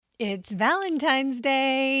It's Valentine's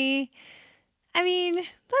Day. I mean,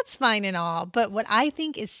 that's fine and all, but what I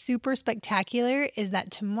think is super spectacular is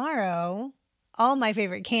that tomorrow, all my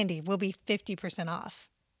favorite candy will be 50% off.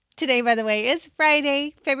 Today, by the way, is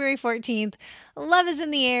Friday, February 14th. Love is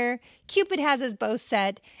in the air. Cupid has his bow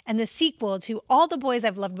set, and the sequel to All the Boys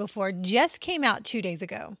I've Loved Before just came out 2 days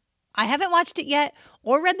ago. I haven't watched it yet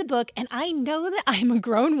or read the book, and I know that I'm a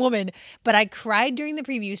grown woman, but I cried during the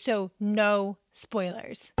preview, so no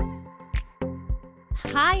spoilers.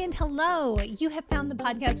 Hi and hello. You have found the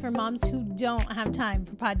podcast for moms who don't have time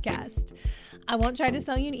for podcasts. I won't try to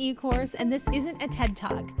sell you an e-course, and this isn't a TED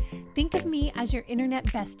Talk. Think of me as your internet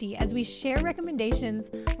bestie as we share recommendations,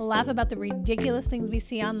 laugh about the ridiculous things we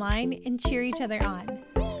see online, and cheer each other on.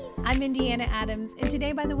 I'm Indiana Adams, and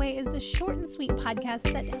today, by the way, is the short and sweet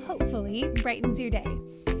podcast that hopefully brightens your day.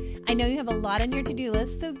 I know you have a lot on your to-do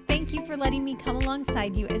list, so thank you for letting me come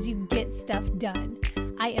alongside you as you get stuff done.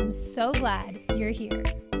 I am so glad you're here.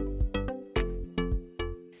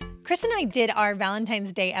 Chris and I did our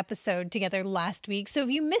Valentine's Day episode together last week, so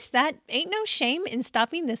if you missed that, ain't no shame in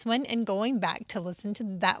stopping this one and going back to listen to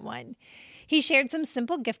that one. He shared some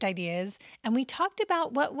simple gift ideas, and we talked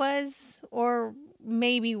about what was, or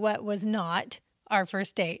maybe what was not, our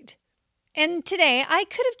first date. And today, I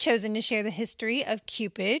could have chosen to share the history of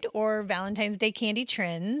Cupid or Valentine's Day candy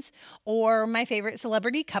trends or my favorite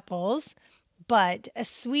celebrity couples, but a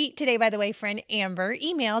sweet Today By the Way friend, Amber,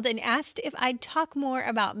 emailed and asked if I'd talk more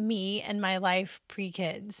about me and my life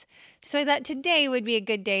pre-kids. So I thought today would be a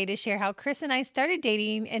good day to share how Chris and I started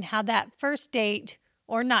dating and how that first date,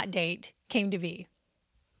 or not date, came to be.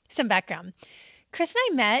 Some background. Chris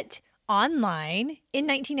and I met online in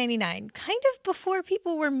 1999, kind of before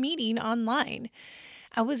people were meeting online.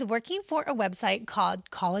 I was working for a website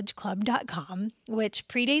called collegeclub.com, which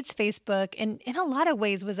predates Facebook and in a lot of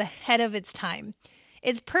ways was ahead of its time.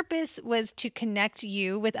 Its purpose was to connect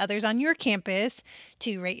you with others on your campus,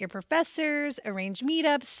 to rate your professors, arrange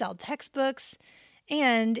meetups, sell textbooks,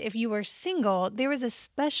 and if you were single, there was a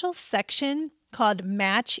special section called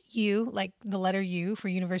Match You, like the letter U for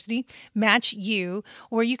university, Match You,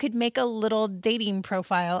 where you could make a little dating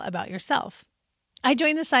profile about yourself. I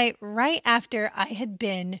joined the site right after I had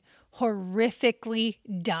been horrifically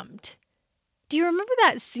dumped. Do you remember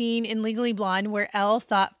that scene in Legally Blonde where Elle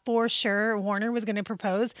thought for sure Warner was going to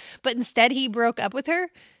propose, but instead he broke up with her?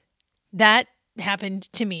 That happened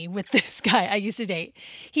to me with this guy I used to date.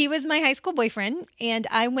 He was my high school boyfriend, and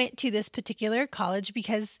I went to this particular college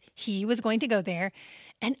because he was going to go there,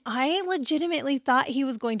 and I legitimately thought he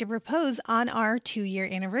was going to propose on our 2-year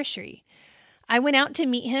anniversary. I went out to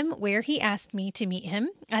meet him where he asked me to meet him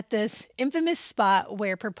at this infamous spot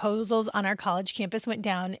where proposals on our college campus went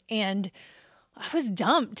down, and I was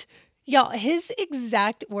dumped. Y'all, his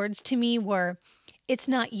exact words to me were, "It's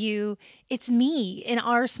not you, it's me. In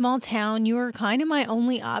our small town, you were kind of my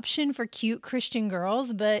only option for cute Christian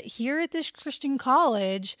girls, but here at this Christian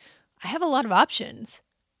college, I have a lot of options."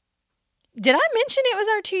 Did I mention it was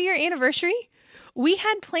our 2-year anniversary? We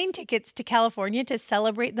had plane tickets to California to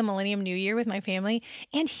celebrate the Millennium New Year with my family,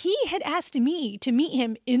 and he had asked me to meet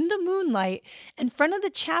him in the moonlight in front of the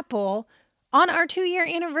chapel on our 2-year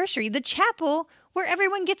anniversary, the chapel where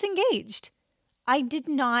everyone gets engaged. I did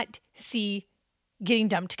not see getting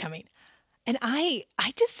dumped coming. And I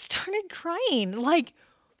just started crying,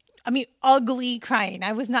 ugly crying.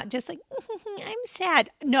 I was not just like, I'm sad.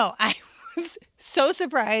 No, I was so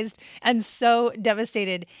surprised and so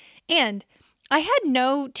devastated. And I had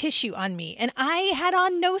no tissue on me, and I had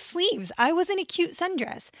on no sleeves. I was in a cute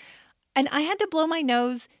sundress, and I had to blow my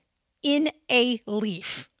nose in a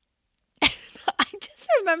leaf. I just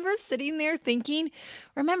remember sitting there thinking,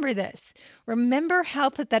 remember this. Remember how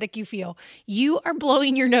pathetic you feel. You are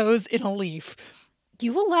blowing your nose in a leaf.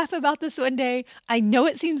 You will laugh about this one day. I know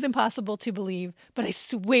it seems impossible to believe, but I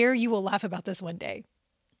swear you will laugh about this one day.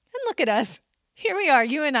 And look at us. Here we are,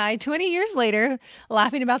 you and I, 20 years later,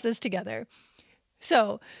 laughing about this together.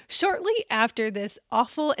 So shortly after this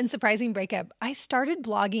awful and surprising breakup, I started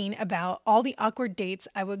blogging about all the awkward dates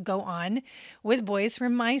I would go on with boys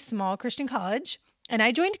from my small Christian college. And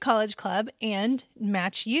I joined College Club and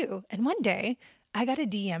Match You. And one day I got a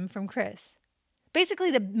DM from Chris.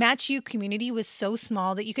 Basically, the Match You community was so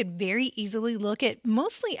small that you could very easily look at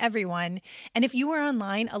mostly everyone. And if you were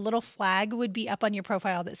online, a little flag would be up on your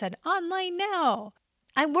profile that said online now.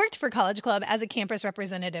 I worked for College Club as a campus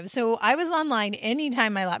representative, so I was online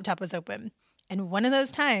anytime my laptop was open. And one of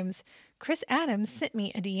those times, Chris Adams sent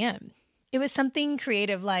me a DM. It was something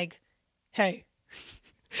creative like, "Hey."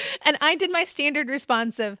 And I did my standard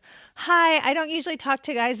response of, "Hi, I don't usually talk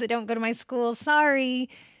to guys that don't go to my school. Sorry."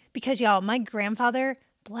 Because y'all, my grandfather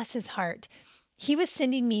Bless his heart. He was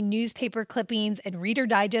sending me newspaper clippings and Reader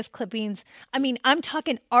Digest clippings. I mean, I'm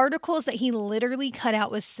talking articles that he literally cut out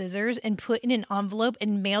with scissors and put in an envelope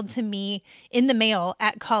and mailed to me in the mail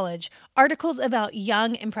at college. Articles about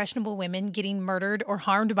young, impressionable women getting murdered or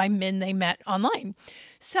harmed by men they met online.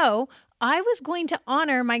 So I was going to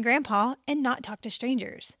honor my grandpa and not talk to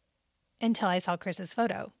strangers until I saw Chris's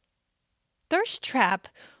photo. Thirst trap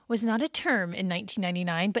was not a term in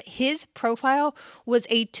 1999, but his profile was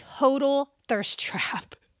a total thirst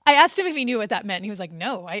trap. I asked him if he knew what that meant. And he was like,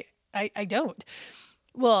 no, I don't.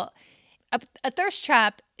 Well, a thirst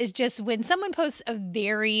trap is just when someone posts a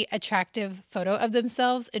very attractive photo of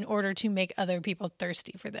themselves in order to make other people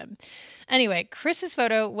thirsty for them. Anyway, Chris's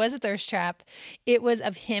photo was a thirst trap. It was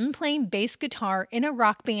of him playing bass guitar in a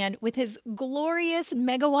rock band with his glorious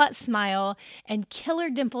megawatt smile and killer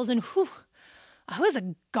dimples, and whew, I was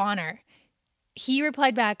a goner. He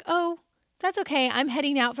replied back, oh, that's okay. I'm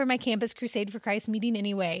heading out for my Campus Crusade for Christ meeting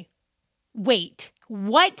anyway. Wait,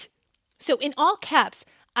 what? So in all caps,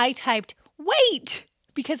 I typed, wait,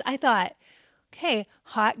 because I thought, okay,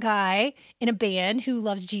 hot guy in a band who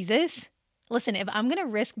loves Jesus. Listen, if I'm going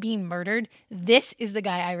to risk being murdered, this is the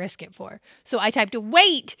guy I risk it for. So I typed,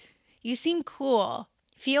 wait, you seem cool.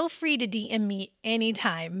 Feel free to DM me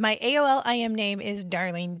anytime. My AOL IM name is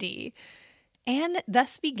Darlene D. And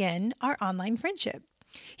thus began our online friendship.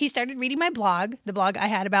 He started reading my blog, the blog I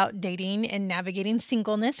had about dating and navigating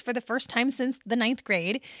singleness for the first time since the 9th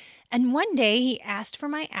grade. And one day he asked for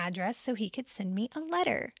my address so he could send me a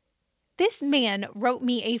letter. This man wrote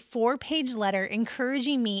me a 4-page letter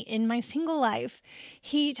encouraging me in my single life.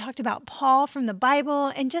 He talked about Paul from the Bible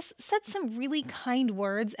and just said some really kind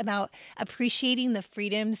words about appreciating the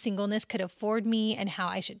freedom singleness could afford me and how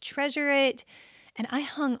I should treasure it. And I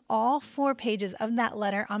hung all 4 pages of that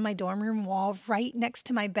letter on my dorm room wall right next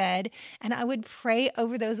to my bed, and I would pray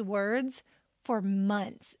over those words for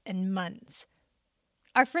months and months.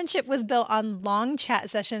 Our friendship was built on long chat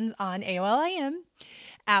sessions on AOL-IM,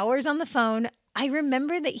 hours on the phone. I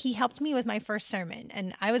remember that he helped me with my first sermon,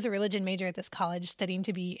 and I was a religion major at this college studying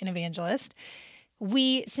to be an evangelist.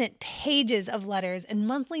 We sent pages of letters and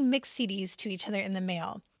monthly mix CDs to each other in the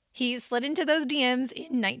mail. He slid into those DMs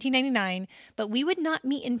in 1999, but we would not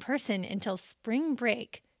meet in person until spring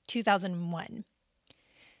break 2001.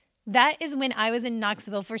 That is when I was in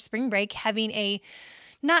Knoxville for spring break, having a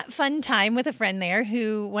not fun time with a friend there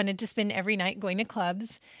who wanted to spend every night going to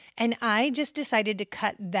clubs. And I just decided to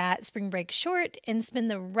cut that spring break short and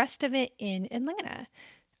spend the rest of it in Atlanta.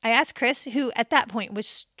 I asked Chris, who at that point was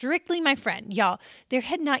strictly my friend. Y'all, there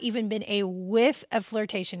had not even been a whiff of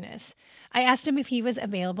flirtatiousness. I asked him if he was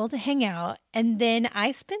available to hang out, and then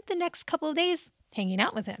I spent the next couple of days hanging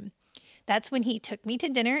out with him. That's when he took me to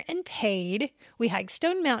dinner and paid. We hiked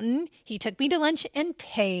Stone Mountain. He took me to lunch and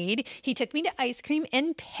paid. He took me to ice cream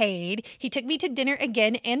and paid. He took me to dinner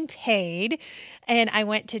again and paid. And I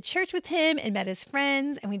went to church with him and met his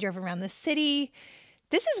friends, and we drove around the city.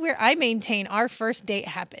 This is where I maintain our first date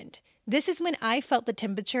happened. This is when I felt the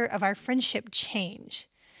temperature of our friendship change.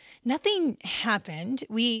 Nothing happened.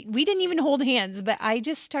 We didn't even hold hands, but I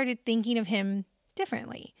just started thinking of him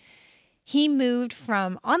differently. He moved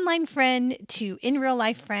from online friend to in real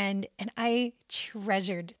life friend, and I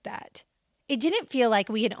treasured that. It didn't feel like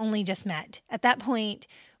we had only just met. At that point,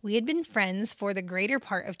 we had been friends for the greater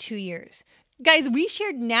part of 2 years. Guys, we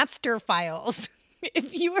shared Napster files.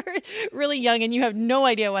 If you were really young and you have no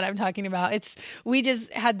idea what I'm talking about, we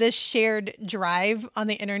just had this shared drive on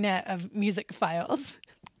the internet of music files.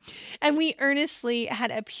 And we earnestly had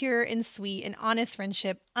a pure and sweet and honest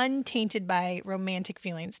friendship, untainted by romantic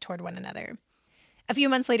feelings toward one another. A few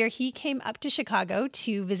months later, he came up to Chicago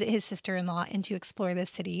to visit his sister-in-law and to explore the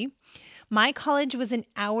city. My college was an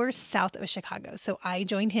hour south of Chicago, so I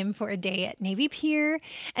joined him for a day at Navy Pier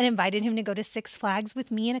and invited him to go to Six Flags with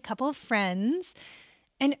me and a couple of friends.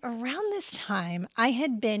 And around this time, I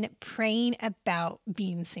had been praying about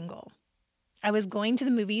being single. I was going to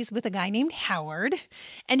the movies with a guy named Howard,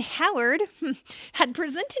 and Howard had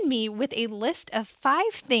presented me with a list of 5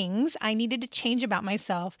 things I needed to change about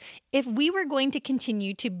myself if we were going to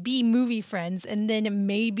continue to be movie friends, and then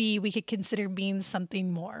maybe we could consider being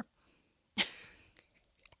something more.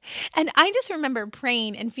 And I just remember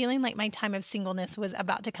praying and feeling like my time of singleness was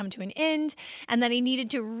about to come to an end, and that I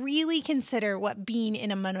needed to really consider what being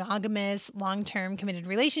in a monogamous, long-term committed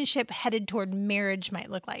relationship headed toward marriage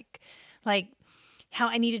might look like. Like how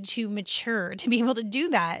I needed to mature to be able to do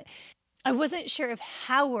that. I wasn't sure if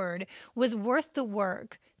Howard was worth the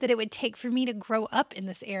work that it would take for me to grow up in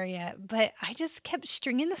this area, but I just kept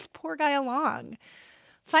stringing this poor guy along.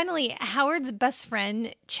 Finally, Howard's best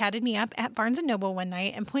friend chatted me up at Barnes & Noble one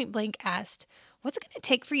night and point blank asked, "What's it going to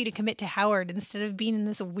take for you to commit to Howard instead of being in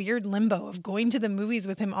this weird limbo of going to the movies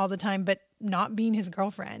with him all the time but not being his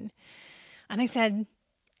girlfriend?" And I said,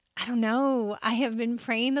 "I don't know. I have been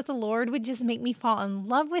praying that the Lord would just make me fall in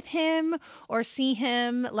love with him or see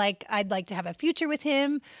him like I'd like to have a future with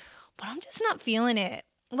him, but I'm just not feeling it.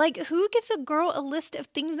 Like, who gives a girl a list of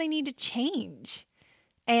things they need to change?"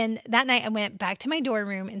 And that night I went back to my dorm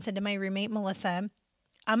room and said to my roommate, Melissa,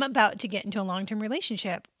 "I'm about to get into a long-term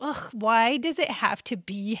relationship. Ugh, why does it have to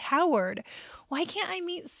be Howard? Why can't I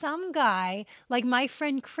meet some guy like my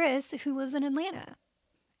friend Chris who lives in Atlanta?"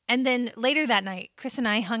 And then later that night, Chris and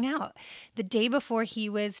I hung out the day before he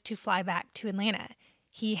was to fly back to Atlanta.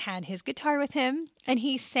 He had his guitar with him and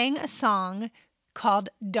he sang a song called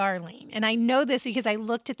Darling. And I know this because I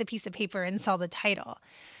looked at the piece of paper and saw the title.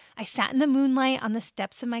 I sat in the moonlight on the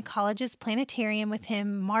steps of my college's planetarium with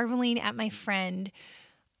him, marveling at my friend.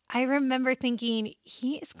 I remember thinking,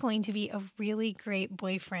 he is going to be a really great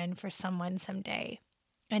boyfriend for someone someday.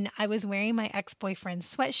 And I was wearing my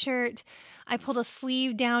ex-boyfriend's sweatshirt. I pulled a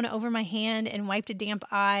sleeve down over my hand and wiped a damp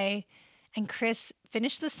eye. And Chris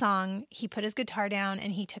finished the song. He put his guitar down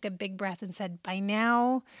and he took a big breath and said, By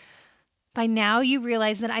now you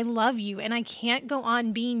realize that I love you and I can't go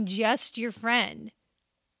on being just your friend."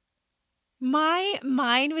 My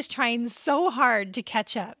mind was trying so hard to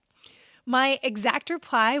catch up. My exact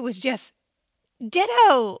reply was just,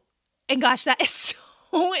 "Ditto." And gosh, that is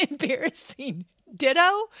so embarrassing.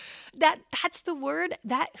 Ditto? That's the word?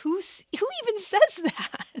 Who even says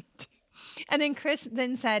that? And then Chris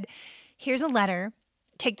then said, "Here's a letter.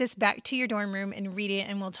 Take this back to your dorm room and read it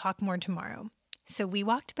and we'll talk more tomorrow." So we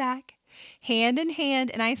walked back, hand in hand,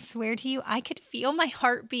 and I swear to you, I could feel my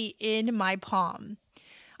heartbeat in my palm.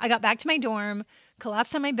 I got back to my dorm,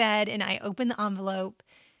 collapsed on my bed, and I opened the envelope.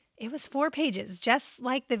 It was 4 pages, just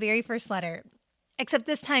like the very first letter. Except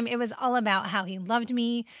this time it was all about how he loved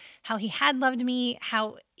me, how he had loved me,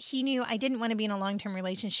 how he knew I didn't want to be in a long-term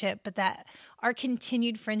relationship, but that our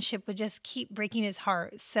continued friendship would just keep breaking his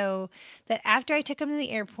heart. So that after I took him to the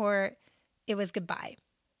airport, it was goodbye.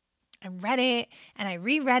 I read it and I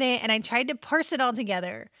reread it and I tried to parse it all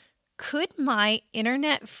together. Could my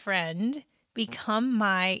internet friend become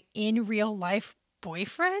my in real life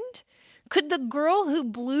boyfriend? Could the girl who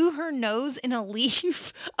blew her nose in a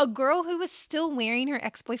leaf, a girl who was still wearing her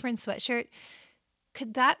ex-boyfriend's sweatshirt,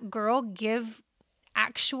 could that girl give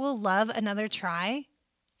actual love another try?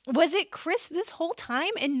 Was it Chris this whole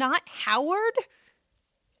time and not Howard?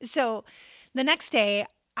 So the next day,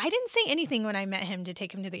 I didn't say anything when I met him to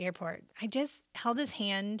take him to the airport. I just held his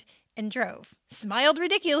hand and drove, smiled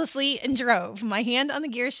ridiculously and drove, my hand on the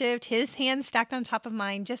gear shift, his hand stacked on top of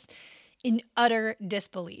mine, just in utter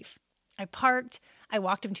disbelief. I parked, I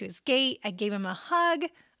walked him to his gate, I gave him a hug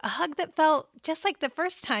that felt just like the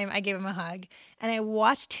first time I gave him a hug, and I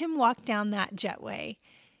watched him walk down that jetway.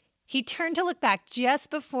 He turned to look back just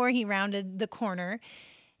before he rounded the corner,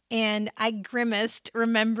 and I grimaced,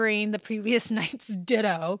 remembering the previous night's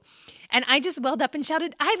ditto. And I just welled up and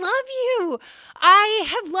shouted, "I love you! I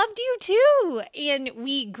have loved you too!" And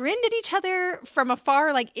we grinned at each other from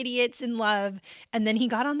afar like idiots in love. And then he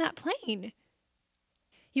got on that plane.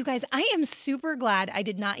 You guys, I am super glad I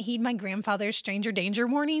did not heed my grandfather's stranger danger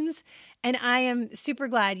warnings. And I am super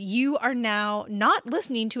glad you are now not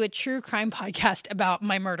listening to a true crime podcast about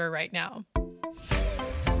my murder right now.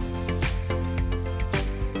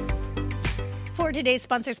 For today's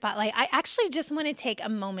sponsor spotlight, I actually just want to take a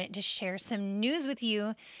moment to share some news with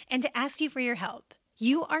you and to ask you for your help.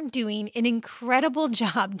 You are doing an incredible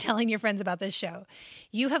job telling your friends about this show.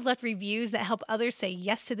 You have left reviews that help others say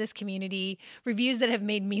yes to this community, reviews that have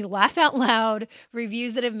made me laugh out loud,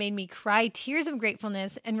 reviews that have made me cry tears of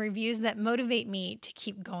gratefulness, and reviews that motivate me to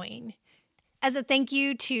keep going. As a thank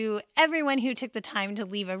you to everyone who took the time to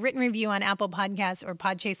leave a written review on Apple Podcasts or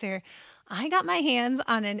Podchaser, I got my hands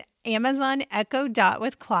on an Amazon Echo Dot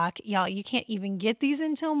with clock. Y'all, you can't even get these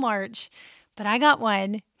until March, but I got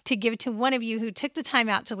one to give to one of you who took the time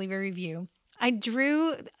out to leave a review. I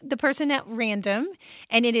drew the person at random,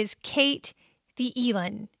 and it is Kate the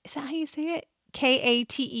Elin. Is that how you say it?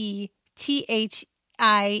 Katethielen.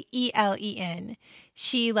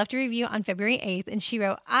 She left a review on February 8th, and she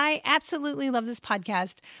wrote, "I absolutely love this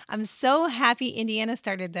podcast. I'm so happy Indiana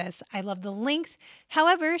started this. I love the length.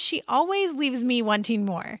 However, she always leaves me wanting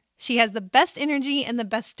more. She has the best energy and the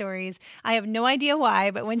best stories. I have no idea why,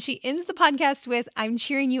 but when she ends the podcast with, 'I'm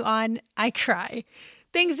cheering you on,' I cry.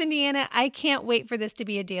 Thanks, Indiana. I can't wait for this to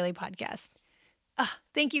be a daily podcast."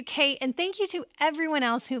 Thank you, Kate. And thank you to everyone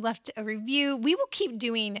else who left a review. We will keep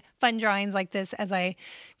doing fun drawings like this as I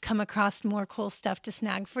come across more cool stuff to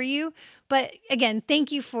snag for you. But again,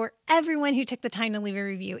 thank you for everyone who took the time to leave a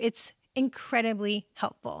review. It's incredibly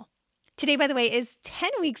helpful. Today, by the way, is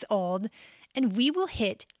 10 weeks old, and we will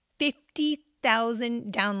hit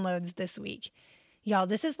 50,000 downloads this week. Y'all,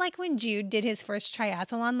 this is like when Jude did his first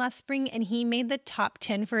triathlon last spring and he made the top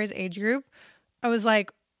 10 for his age group. I was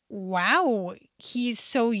like, wow, he's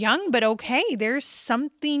so young, but okay, there's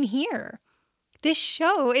something here. This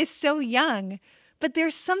show is so young, but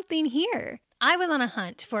there's something here. I was on a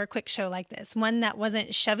hunt for a quick show like this, one that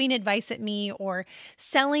wasn't shoving advice at me or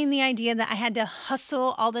selling the idea that I had to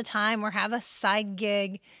hustle all the time or have a side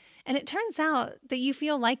gig. And it turns out that you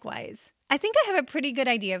feel likewise. I think I have a pretty good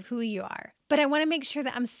idea of who you are, but I want to make sure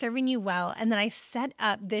that I'm serving you well and that I set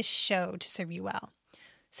up this show to serve you well.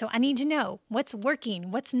 So I need to know what's working,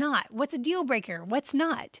 what's not, what's a deal breaker, what's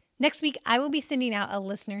not. Next week, I will be sending out a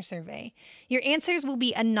listener survey. Your answers will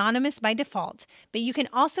be anonymous by default, but you can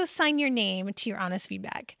also sign your name to your honest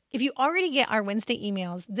feedback. If you already get our Wednesday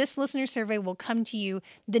emails, this listener survey will come to you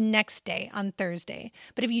the next day on Thursday.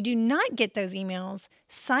 But if you do not get those emails,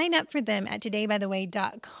 sign up for them at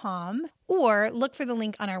todaybytheway.com or look for the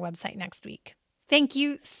link on our website next week. Thank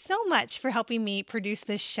you so much for helping me produce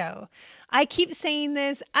this show. I keep saying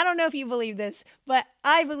this. I don't know if you believe this, but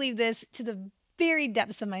I believe this to the very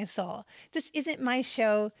depths of my soul. This isn't my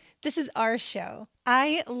show. This is our show.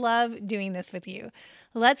 I love doing this with you.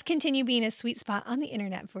 Let's continue being a sweet spot on the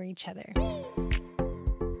internet for each other.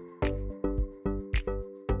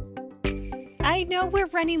 I know we're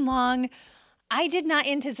running long. I did not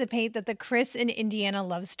anticipate that the Chris and Indiana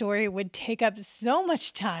love story would take up so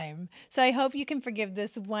much time. So I hope you can forgive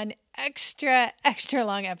this one extra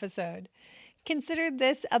long episode. Consider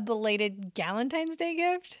this a belated Galentine's Day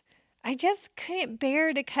gift. I just couldn't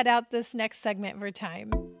bear to cut out this next segment for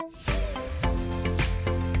time.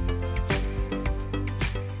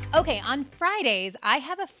 Okay, on Fridays, I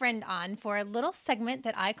have a friend on for a little segment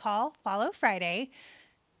that I call Follow Friday.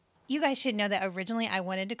 You guys should know that originally I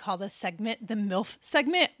wanted to call this segment the MILF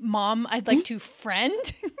segment, Mom, I'd like to friend.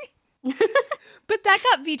 But that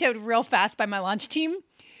got vetoed real fast by my launch team.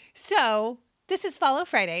 So this is Follow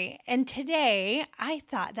Friday. And today I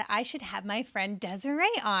thought that I should have my friend Desiree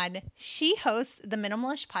on. She hosts the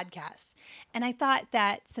Minimalish podcast. And I thought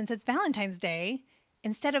that since it's Valentine's Day,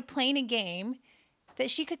 instead of playing a game, that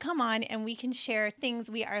she could come on and we can share things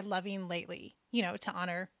we are loving lately, to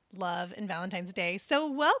honor love and Valentine's Day. So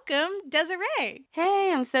welcome, Desiree.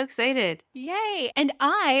 Hey, I'm so excited. Yay. And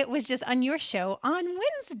I was just on your show on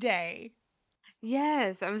Wednesday.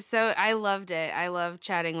 Yes, I loved it. I love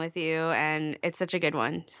chatting with you, and it's such a good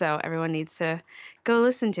one. So everyone needs to go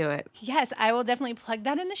listen to it. Yes, I will definitely plug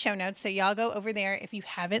that in the show notes. So y'all go over there. If you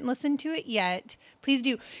haven't listened to it yet, please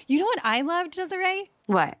do. You know what I loved, Desiree?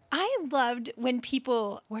 What? I loved when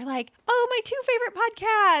people were like, oh, my two favorite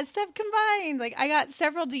podcasts have combined. Like I got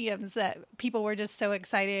several DMs that people were just so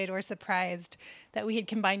excited or surprised that we had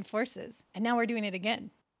combined forces. And now we're doing it again.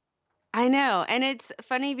 I know. And it's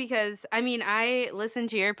funny because, I listen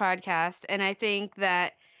to your podcast and I think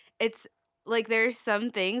that it's like there's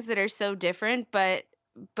some things that are so different, but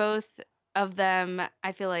both of them,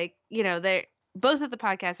 I feel like, both of the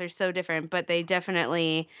podcasts are so different, but they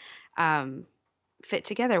definitely fit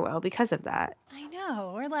together well because of that. I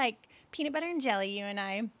know. We're like peanut butter and jelly, you and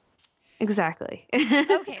I. Exactly.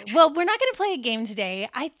 Okay. Well, we're not going to play a game today.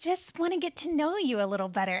 I just want to get to know you a little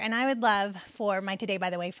better. And I would love for my Today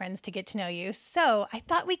by the Way friends to get to know you. So I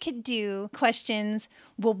thought we could do questions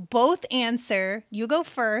we'll both answer. You go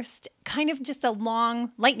first, kind of just a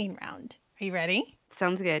long lightning round. Are you ready?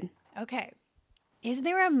 Sounds good. Okay. Is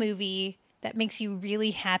there a movie that makes you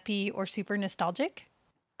really happy or super nostalgic?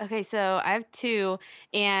 Okay, so I have two,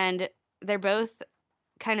 and they're both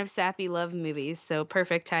kind of sappy love movies, so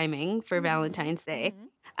perfect timing for Valentine's Day.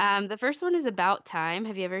 The first one is About Time.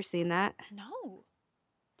 Have you ever seen that? No.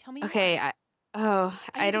 Tell me. Okay.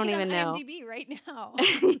 I don't even know. IMDb right now.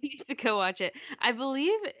 You need to go watch it. I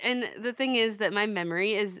believe, and the thing is that my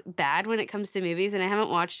memory is bad when it comes to movies, and I haven't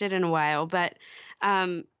watched it in a while, but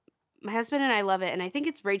my husband and I love it, and I think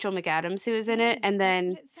it's Rachel McAdams who is in it, and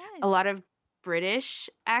then a lot of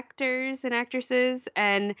British actors and actresses,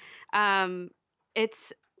 and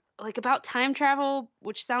it's like about time travel,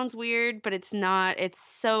 which sounds weird, but it's not. It's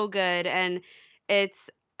so good. And it's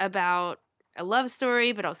about a love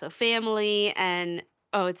story, but also family. And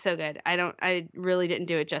it's so good. I really didn't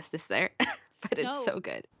do it justice there, but it's so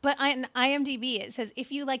good. But on IMDb, it says,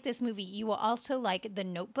 if you like this movie, you will also like The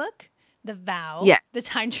Notebook, The Vow, The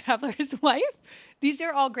Time Traveler's Wife. These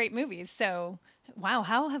are all great movies. So Wow,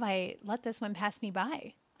 how have I let this one pass me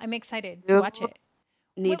by? I'm excited to You watch it.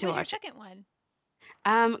 need What to was your watch it. second one?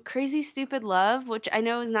 Crazy Stupid Love, which I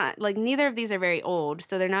know is not like neither of these are very old,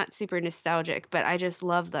 so they're not super nostalgic, but I just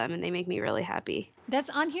love them and they make me really happy. That's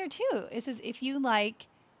on here too. It says if you like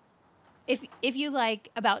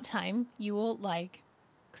About Time, you will like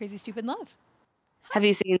Crazy Stupid Love. Have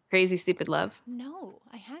you seen Crazy Stupid Love? No,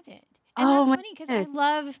 I haven't. And Oh that's my funny because I goodness.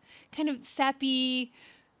 love kind of sappy,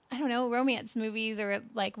 I don't know, romance movies or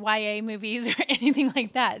like YA movies or anything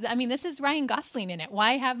like that. I mean, this is Ryan Gosling in it.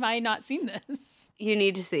 Why have I not seen this? You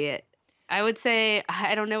need to see it. I would say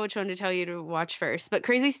I don't know which one to tell you to watch first, but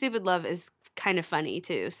Crazy Stupid Love is kind of funny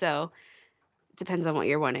too, so it depends on what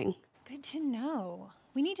you're wanting. Good to know.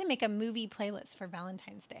 We need to make a movie playlist for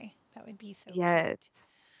Valentine's Day. That would be so Yes. cute.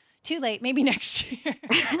 Too late, maybe next year.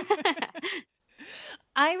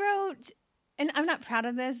 I wrote, and I'm not proud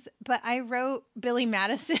of this, but I wrote Billy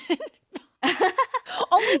Madison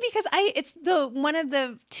only because it's the one of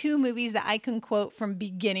the two movies that I can quote from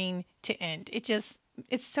beginning to end.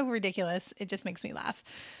 It's so ridiculous. It just makes me laugh.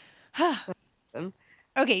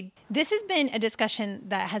 Okay, this has been a discussion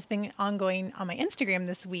that has been ongoing on my Instagram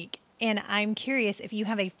this week, and I'm curious if you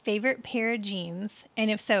have a favorite pair of jeans,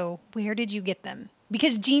 and if so, where did you get them?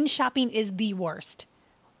 Because jean shopping is the worst.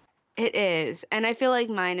 It is. And I feel like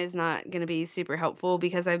mine is not going to be super helpful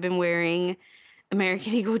because I've been wearing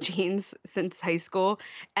American Eagle jeans since high school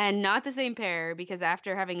and not the same pair because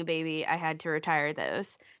after having a baby, I had to retire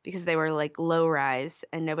those because they were like low rise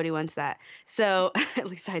and nobody wants that. So at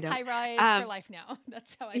least I don't. High rise Um, for life now.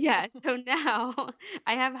 That's how I yeah. feel. So now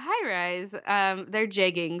I have high rise. They're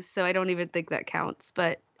jeggings, so I don't even think that counts,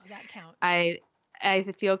 but Oh, that counts. I I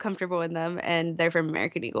feel comfortable in them and they're from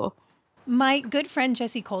American Eagle. My good friend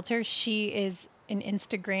Jessie Coulter, she is an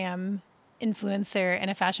Instagram influencer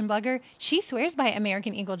and a fashion blogger. She swears by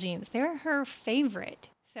American Eagle jeans. They're her favorite.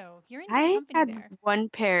 So you're in good I company had there. one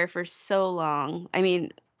pair for so long. I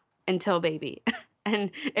mean, until baby.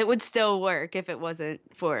 And it would still work if it wasn't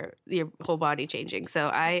for your whole body changing. So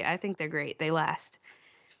Yes. I think they're great. They last.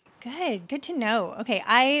 Good to know. Okay,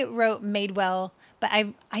 I wrote Madewell, but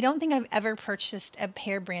I don't think I've ever purchased a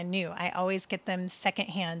pair brand new. I always get them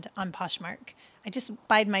secondhand on Poshmark. I just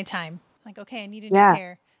bide my time. Like, okay, I need a new Yeah.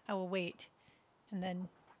 pair. I will wait, and then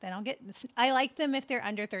I'll get. I like them if they're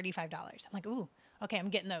under $35. I'm like, ooh, okay, I'm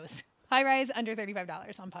getting those. High rise under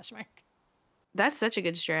 $35 on Poshmark. That's such a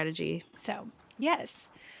good strategy. So yes.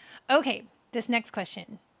 Okay, this next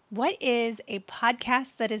question. What is a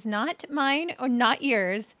podcast that is not mine or not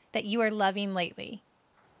yours that you are loving lately?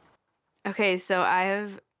 Okay, so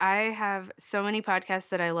I have so many podcasts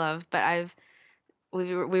that I love, but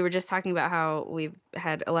we were just talking about how we've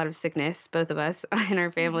had a lot of sickness, both of us, in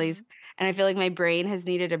our families, Mm-hmm. and I feel like my brain has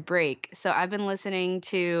needed a break. So I've been listening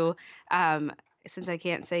to, since I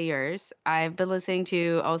can't say yours, I've been listening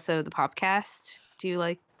to also the Popcast. Do you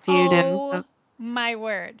know? Oh my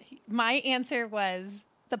word. My answer was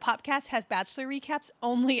the podcast has Bachelor recaps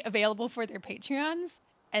only available for their Patreons.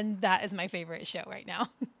 And that is my favorite show right now.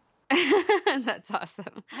 That's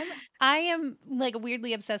awesome. I am like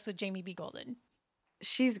weirdly obsessed with Jamie B. Golden.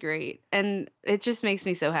 She's great, and it just makes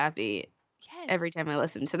me so happy Yes. every time I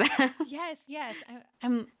listen to them. Yes.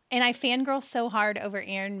 And I fangirl so hard over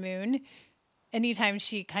Erin Moon. Anytime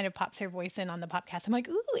she kind of pops her voice in on the podcast, I'm like,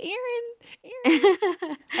 ooh,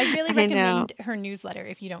 Erin. I really I know. recommend her newsletter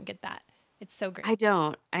if you don't get that. It's so great. I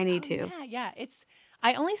don't. I need Oh to. yeah.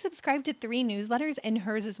 I only subscribe to 3 newsletters and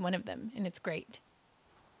hers is one of them, and it's great.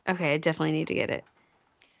 Okay, I definitely need to get it.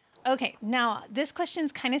 Okay, now this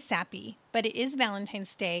question's kind of sappy, but it is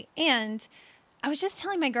Valentine's Day, and I was just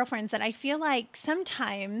telling my girlfriends that I feel like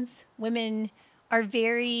sometimes women are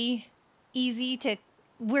very easy to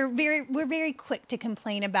we're very quick to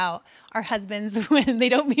complain about our husbands when they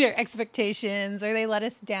don't meet our expectations or they let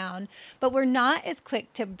us down, but we're not as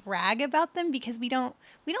quick to brag about them because we don't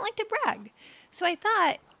like to brag. So I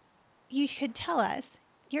thought you could tell us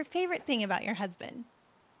your favorite thing about your husband.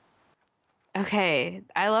 Okay,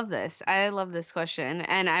 I love this. I love this question,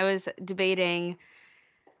 and I was debating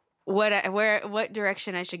what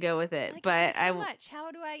direction I should go with it, Like, but there's so much.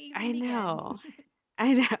 How do I even I begin? know.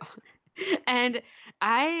 I know. And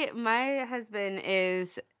my husband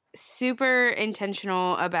is super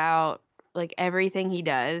intentional about like everything he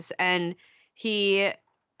does and he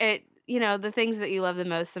it the things that you love the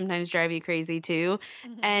most sometimes drive you crazy too.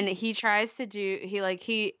 Hmm. And he tries to do he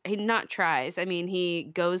not tries. I mean,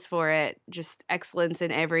 he goes for it, just excellence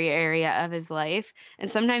in every area of his life.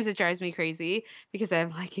 And sometimes it drives me crazy because I'm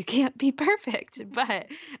like you can't be perfect. But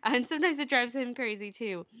and sometimes it drives him crazy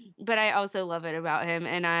too. But I also love it about him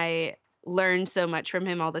and I learn so much from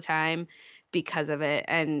him all the time because of it,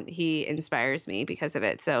 and he inspires me because of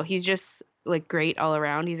it. So he's just like great all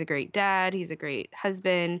around. He's a great dad, he's a great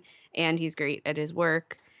husband, and he's great at his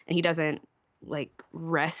work, and he doesn't like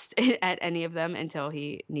rest at any of them until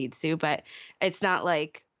he needs to, but it's not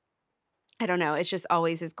like, I don't know, it's just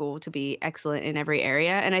always his goal to be excellent in every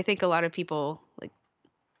area. And I think a lot of people like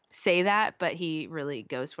say that, but he really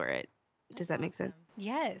goes for it. Does that make sense?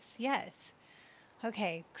 Yes, yes.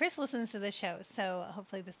 Okay, Chris listens to the show, so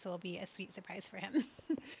hopefully this will be a sweet surprise for him.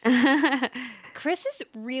 Chris is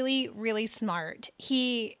really, really smart.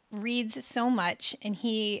 He reads so much, and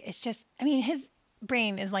he is just, I mean, his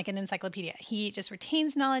brain is like an encyclopedia. He just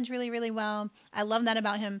retains knowledge really, really well. I love that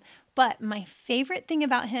about him. But my favorite thing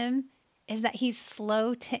about him is that he's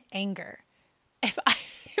slow to anger. If I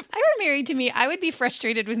were married to me, I would be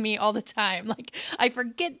frustrated with me all the time. Like, I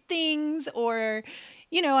forget things, or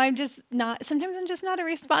sometimes I'm just not a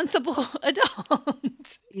responsible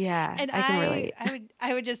adult. Yeah, And I can relate.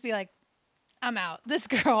 I would just be like, I'm out. This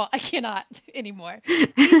girl, I cannot anymore.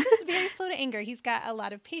 He's just very slow to anger. He's got a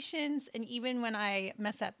lot of patience. And even when I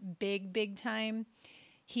mess up big time,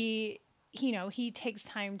 he takes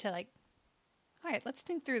time to like, all right, let's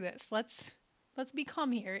think through this. Let's be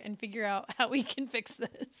calm here and figure out how we can fix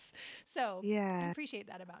this. So Yeah, I appreciate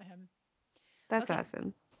that about him. that's Okay.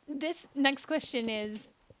 awesome. This next question is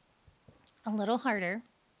a little harder,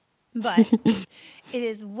 but it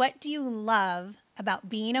is, what do you love about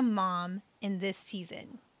being a mom in this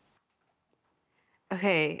season?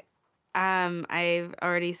 Okay. I've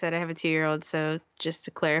already said I have a 2-year-old, so just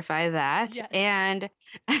to clarify that. Yes. And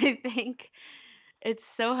I think it's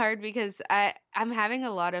so hard because I'm having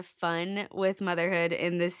a lot of fun with motherhood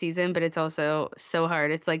in this season, but it's also so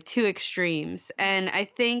hard. It's like two extremes. And I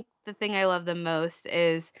think the thing I love the most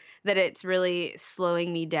is that it's really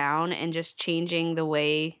slowing me down and just changing the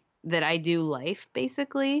way that I do life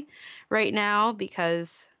basically right now,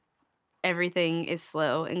 because everything is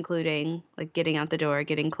slow, including like getting out the door,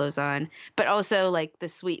 getting clothes on, but also like the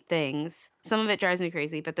sweet things. Some of it drives me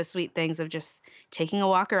crazy, but the sweet things of just taking a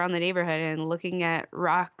walk around the neighborhood and looking at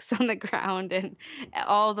rocks on the ground and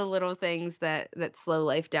all the little things that slow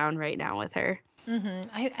life down right now with her. Mm-hmm.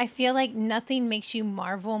 I feel like nothing makes you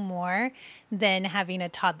marvel more than having a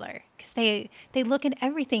toddler, because they look at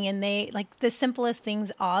everything and they like the simplest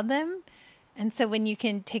things awe them. And so when you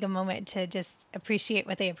can take a moment to just appreciate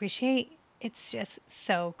what they appreciate, it's just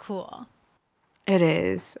so cool. It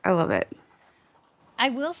is. I love it. I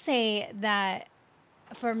will say that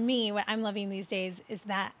for me, what I'm loving these days is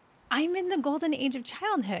that I'm in the golden age of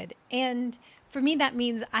childhood. And for me, that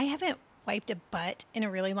means I haven't wiped a butt in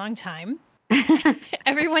a really long time.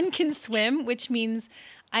 Everyone can swim, which means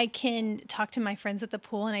I can talk to my friends at the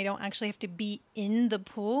pool and I don't actually have to be in the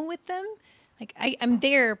pool with them. Like I'm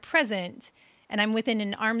there present and I'm within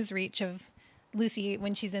an arm's reach of Lucy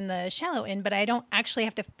when she's in the shallow end, but I don't actually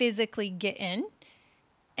have to physically get in.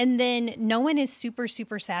 And then no one is super,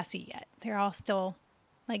 super sassy yet. They're all still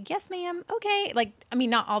like, yes, ma'am. Okay. Like, I mean,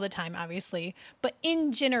 not all the time, obviously, but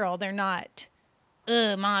in general, they're not,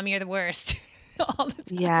 ugh, mom, you're the worst all the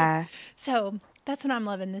time. Yeah. So that's what I'm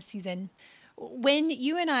loving this season. When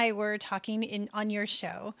you and I were talking on your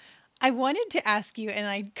show, I wanted to ask you, and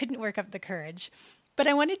I couldn't work up the courage, but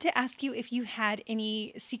I wanted to ask you if you had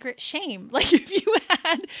any secret shame. Like if you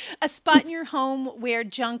had a spot in your home where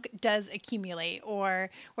junk does accumulate, or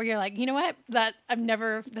where you're like, you know what, that's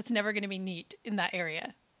never going to be neat in that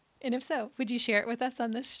area. And if so, would you share it with us on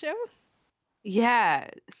this show? Yeah,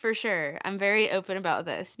 for sure. I'm very open about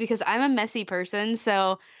this because I'm a messy person.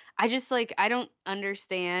 So I don't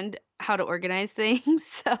understand how to organize things.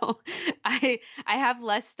 So I have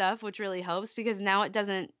less stuff, which really helps because now it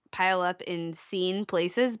doesn't pile up in seen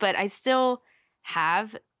places, but I still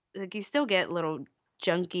have, like, you still get little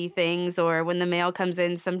junky things, or when the mail comes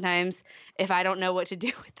in, sometimes if I don't know what to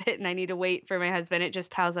do with it and I need to wait for my husband, it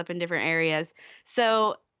just piles up in different areas.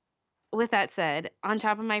 So with that said, on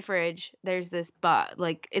top of my fridge, there's this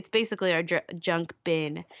like it's basically our junk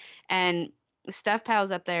bin, and stuff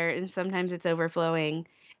piles up there, and sometimes it's overflowing.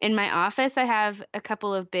 In my office, I have a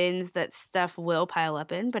couple of bins that stuff will pile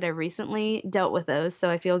up in, but I recently dealt with those, so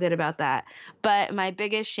I feel good about that. But my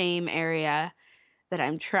biggest shame area that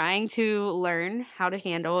I'm trying to learn how to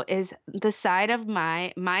handle is the side of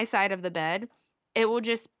my side of the bed. It will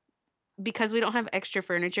just, because we don't have extra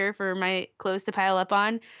furniture for my clothes to pile up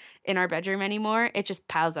on in our bedroom anymore, it just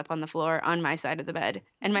piles up on the floor on my side of the bed.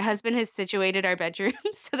 And my husband has situated our bedroom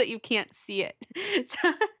so that you can't see it.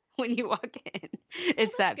 So when you walk in,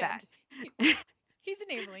 it's that bad. He's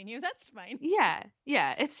enabling you. That's fine. Yeah,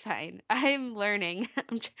 it's fine. I'm learning.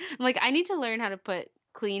 I'm like, I need to learn how to put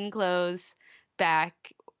clean clothes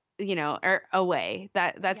back or away.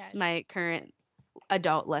 That's Yes. my current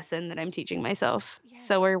adult lesson that I'm teaching myself. Yes.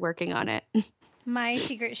 So we're working on it. My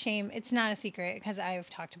secret shame, it's not a secret because I've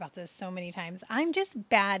talked about this so many times. I'm just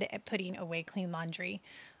bad at putting away clean laundry.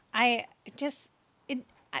 I just,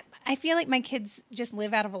 I feel like my kids just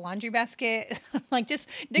live out of a laundry basket. Like, just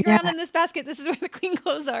dig around in this basket. This is where the clean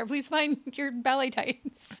clothes are. Please find your ballet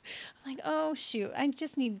tights. I'm like, oh, shoot.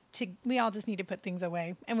 We all just need to put things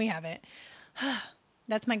away. And we haven't.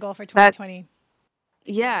 That's my goal for 2020.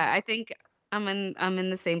 Yeah, I think I'm in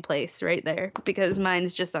the same place right there because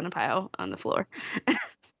mine's just on a pile on the floor.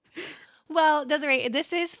 Well, Desiree,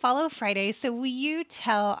 this is Follow Friday. So will you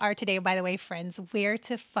tell our Today By the Way friends where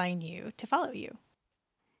to find you to follow you?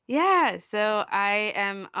 Yeah, so I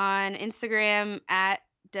am on Instagram at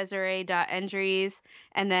Desiree.Endries.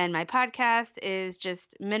 And then my podcast is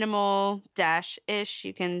just minimal-ish.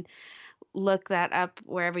 You can look that up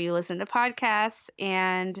wherever you listen to podcasts.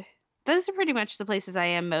 And those are pretty much the places I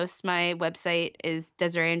am most. My website is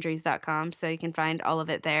DesireeEndries.com, so you can find all of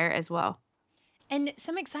it there as well. And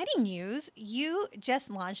some exciting news, you just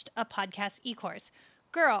launched a podcast e-course.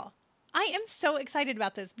 Girl, I am so excited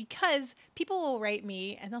about this because people will write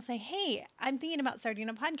me and they'll say, hey, I'm thinking about starting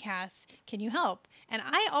a podcast. Can you help? And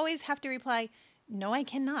I always have to reply, no, I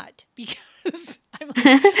cannot, because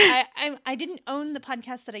I didn't own the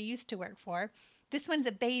podcast that I used to work for. This one's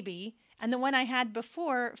a baby, and the one I had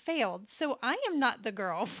before failed. So I am not the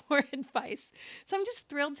girl for advice. So I'm just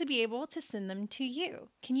thrilled to be able to send them to you.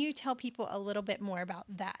 Can you tell people a little bit more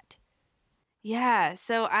about that? Yeah,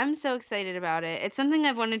 so I'm so excited about it. It's something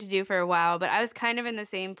I've wanted to do for a while, but I was kind of in the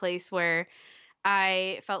same place where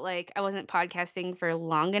I felt like I wasn't podcasting for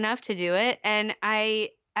long enough to do it. And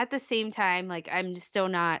at the same time, like I'm still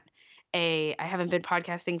not I haven't been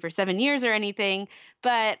podcasting for 7 years or anything,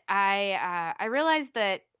 but I realized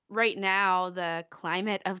that right now the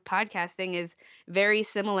climate of podcasting is very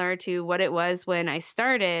similar to what it was when I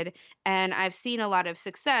started. And I've seen a lot of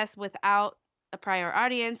success without a prior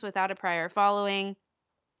audience, without a prior following.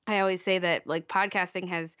 I always say that like podcasting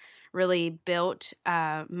has really built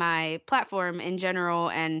my platform in general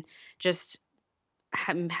and just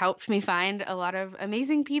helped me find a lot of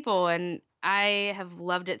amazing people. And I have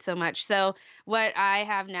loved it so much. So, what I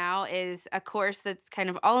have now is a course that's kind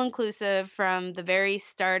of all inclusive from the very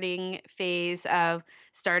starting phase of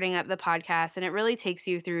starting up the podcast. And it really takes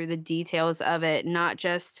you through the details of it, not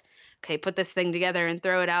just, okay, put this thing together and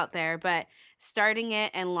throw it out there, but starting it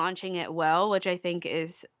and launching it well, which I think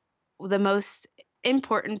is the most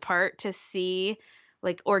important part to see.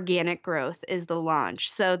 Like organic growth is the launch.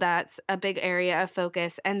 So that's a big area of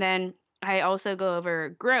focus. And then I also go over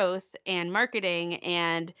growth and marketing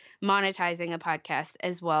and monetizing a podcast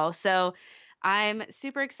as well. So I'm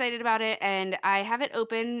super excited about it. And I have it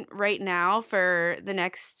open right now for the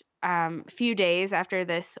next few days after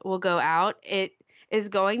this will go out. It is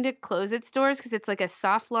going to close its doors because it's like a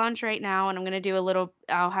soft launch right now. And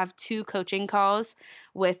I'll have 2 coaching calls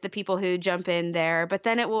with the people who jump in there, but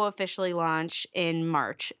then it will officially launch in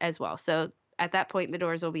March as well. So at that point, the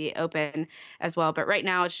doors will be open as well. But right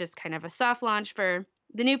now it's just kind of a soft launch for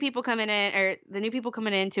the new people coming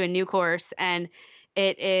into a new course. And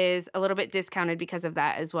it is a little bit discounted because of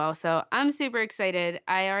that as well. So I'm super excited.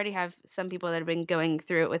 I already have some people that have been going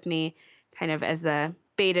through it with me kind of as the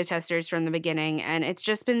beta testers from the beginning. And it's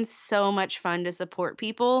just been so much fun to support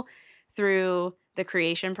people through the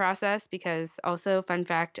creation process because also, fun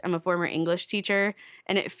fact, I'm a former English teacher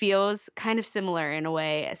and it feels kind of similar in a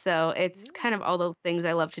way. So it's kind of all the things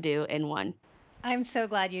I love to do in one. I'm so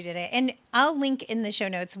glad you did it. And I'll link in the show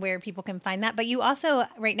notes where people can find that. But you also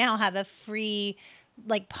right now have a free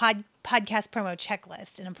like podcast promo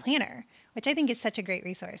checklist and a planner, which I think is such a great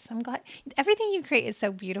resource. I'm glad everything you create is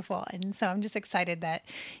so beautiful. And so I'm just excited that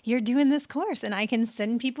you're doing this course and I can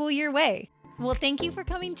send people your way. Well, thank you for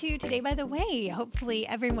coming to Today By the Way. Hopefully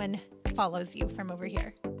everyone follows you from over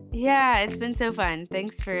here. Yeah, it's been so fun.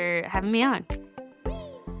 Thanks for having me on.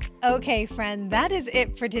 Okay, friend, that is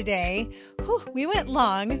it for today. Whew, we went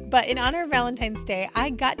long, but in honor of Valentine's Day,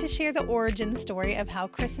 I got to share the origin story of how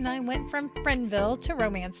Chris and I went from Friendville to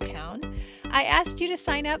Romance Town. I asked you to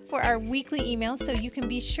sign up for our weekly email so you can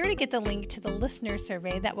be sure to get the link to the listener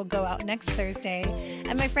survey that will go out next Thursday.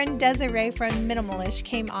 And my friend Desiree from Minimalish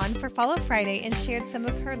came on for Follow Friday and shared some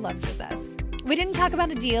of her loves with us. We didn't talk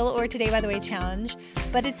about a deal or Today By the Way challenge,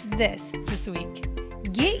 but it's this week.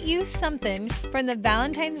 Get you something from the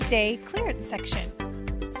Valentine's Day clearance section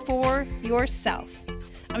for yourself.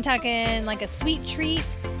 I'm talking like a sweet treat,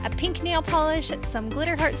 a pink nail polish, some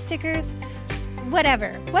glitter heart stickers,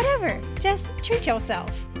 whatever. Just treat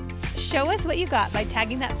yourself. Show us what you got by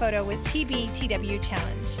tagging that photo with TBTW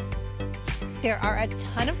Challenge. There are a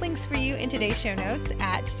ton of links for you in today's show notes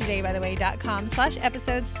at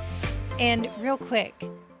todaybytheway.com/episodes. And real quick,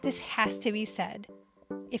 this has to be said.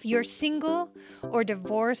 If you're single or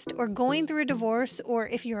divorced or going through a divorce, or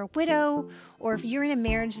if you're a widow, or if you're in a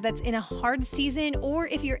marriage that's in a hard season, or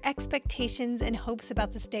if your expectations and hopes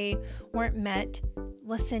about this day weren't met,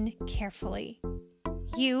 listen carefully.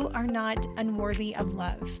 You are not unworthy of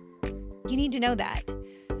love. You need to know that.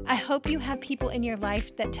 I hope you have people in your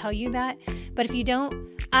life that tell you that, but if you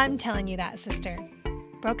don't, I'm telling you that, sister.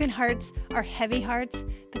 Broken hearts are heavy hearts,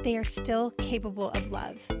 but they are still capable of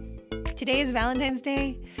love. Today is Valentine's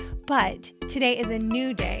Day, but today is a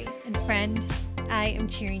new day, and friend, I am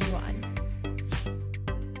cheering you on.